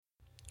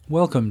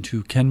Welcome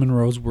to Ken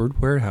Monroe's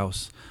Word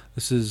Warehouse.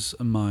 This is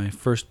my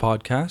first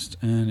podcast,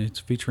 and it's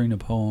featuring a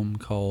poem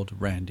called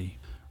Randy.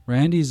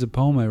 Randy is a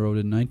poem I wrote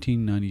in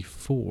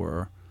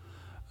 1994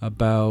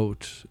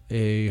 about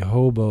a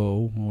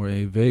hobo or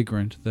a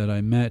vagrant that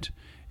I met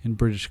in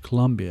British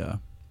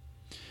Columbia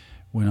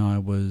when I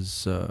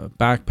was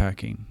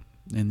backpacking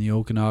in the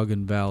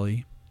Okanagan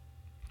Valley.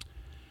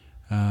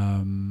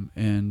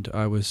 And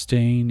I was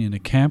staying in a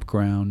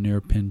campground near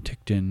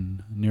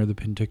the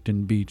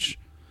Penticton beach.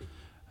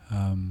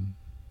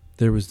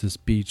 There was this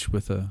beach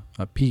with a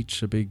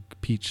big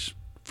peach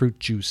fruit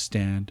juice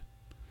stand,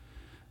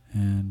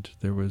 and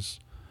there was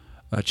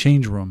a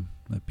change room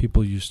that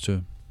people used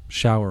to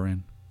shower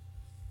in.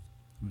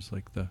 It was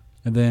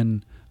and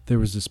then there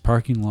was this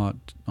parking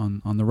lot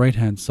on the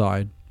right-hand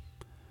side,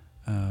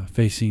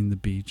 facing the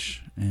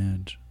beach,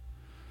 and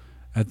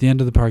at the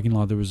end of the parking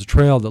lot there was a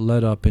trail that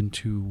led up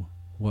into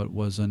what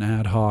was an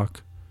ad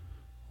hoc,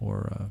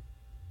 or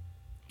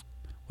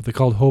what they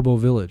called Hobo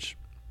Village.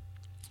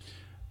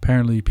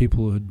 Apparently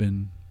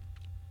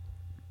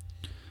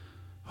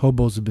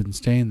hobos had been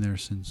staying there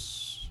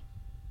since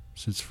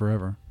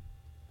forever,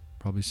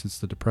 probably since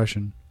the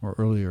Depression or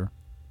earlier.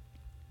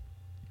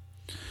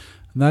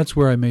 And that's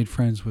where I made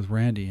friends with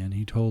Randy, and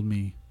he told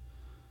me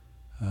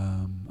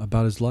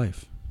about his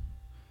life.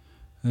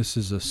 This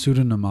is a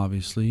pseudonym,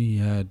 obviously. He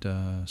had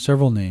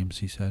several names,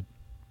 he said.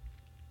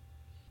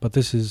 But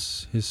this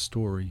is his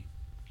story.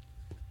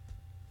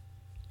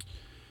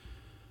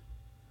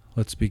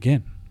 Let's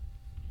begin.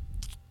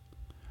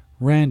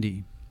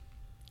 Randy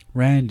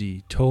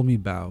told me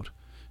about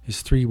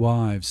his 3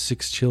 wives,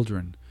 6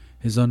 children,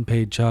 his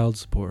unpaid child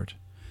support.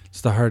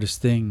 It's the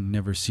hardest thing,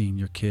 never seeing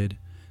your kid.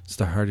 It's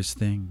the hardest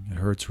thing, it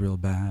hurts real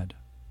bad.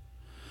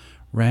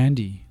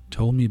 Randy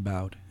told me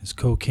about his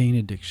cocaine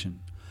addiction.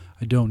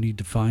 I don't need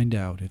to find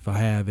out if I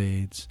have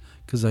AIDS,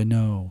 'cause I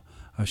know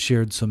I've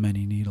shared so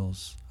many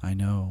needles, I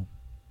know.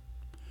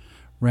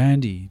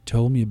 Randy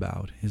told me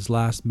about his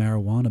last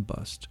marijuana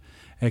bust.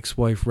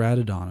 Ex-wife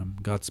ratted on him,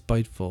 got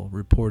spiteful,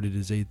 reported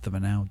his 1/8 of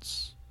an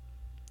ounce.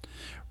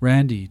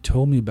 Randy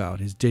told me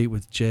about his date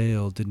with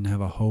jail, didn't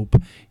have a hope.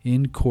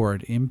 In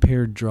court,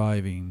 impaired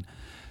driving,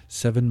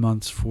 7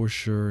 months for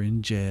sure,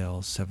 in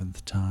jail,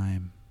 7th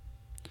time.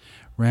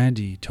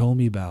 Randy told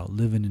me about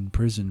living in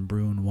prison,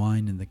 brewing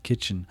wine in the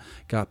kitchen,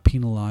 got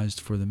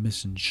penalized for the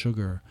missing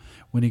sugar.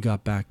 When he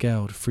got back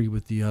out, free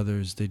with the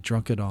others, they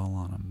drunk it all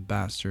on him,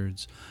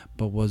 bastards,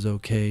 but was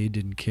okay,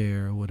 didn't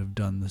care, would have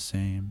done the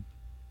same.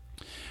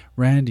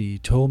 Randy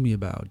told me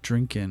about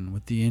drinking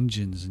with the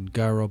Injuns in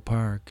Gyro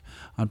Park,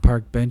 on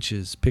park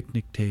benches,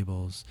 picnic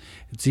tables.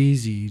 It's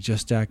easy,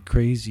 just act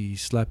crazy,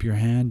 slap your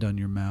hand on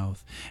your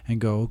mouth, and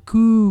go,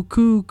 coo,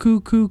 coo, coo,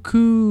 coo,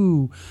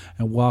 coo,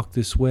 and walk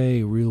this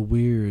way real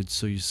weird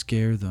so you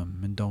scare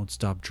them, and don't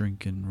stop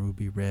drinking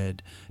Ruby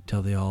Red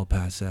till they all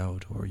pass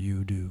out, or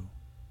you do.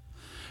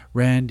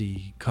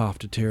 Randy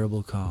coughed a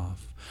terrible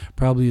cough.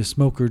 Probably a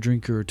smoker,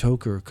 drinker,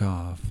 toker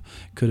cough.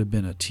 Could have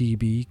been a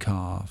TB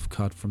cough,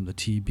 caught from the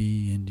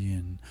TB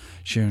Indian,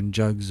 sharing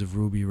jugs of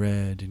Ruby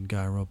Red in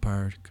Gyro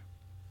Park.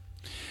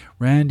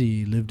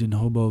 Randy lived in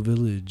Hobo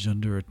Village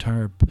under a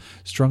tarp,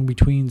 strung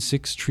between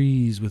 6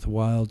 trees with a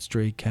wild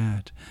stray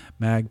cat,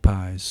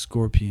 magpies,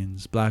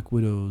 scorpions, black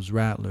widows,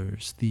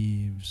 rattlers,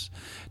 thieves,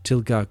 till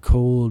it got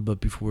cold,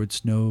 but before it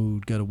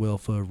snowed, got a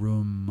welfare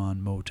room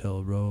on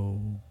Motel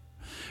Row.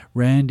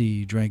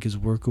 Randy drank his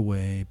work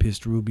away,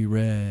 pissed Ruby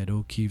Red,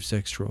 O'Keefe's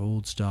Extra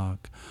Old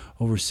Stock,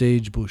 over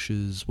sage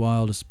bushes,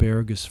 wild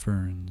asparagus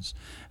ferns,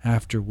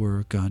 after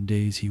work on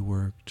days he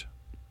worked.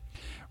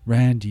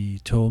 Randy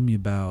told me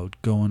about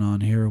going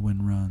on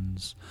heroin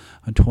runs.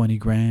 On 20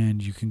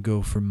 grand you can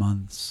go for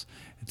months.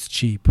 It's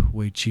cheap,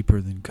 way cheaper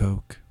than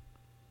coke.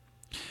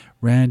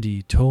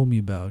 Randy told me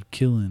about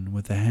killing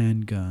with a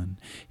handgun.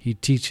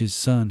 He'd teach his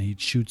son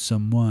he'd shoot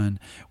someone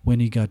when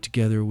he got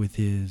together with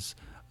his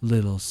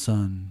little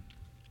son.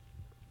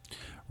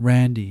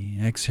 Randy,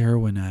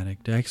 ex-heroin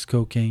addict,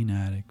 ex-cocaine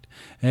addict,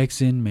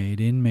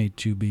 ex-inmate, inmate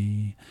to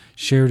be,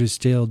 shared his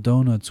stale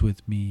donuts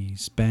with me,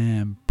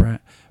 spam,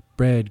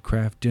 bread,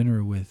 craft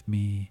dinner with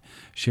me,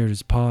 shared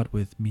his pot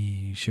with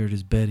me, shared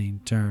his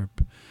bedding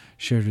tarp,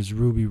 shared his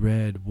Ruby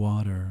Red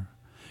water.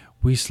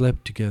 We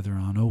slept together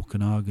on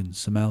Okanagan,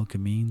 some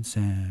alkemene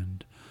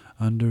sand,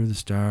 under the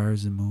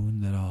stars and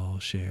moon that all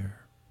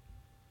share.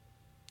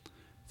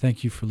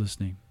 Thank you for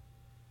listening.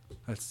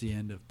 That's the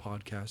end of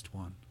podcast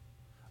 1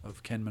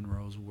 of Ken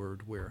Monroe's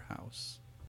Word Warehouse.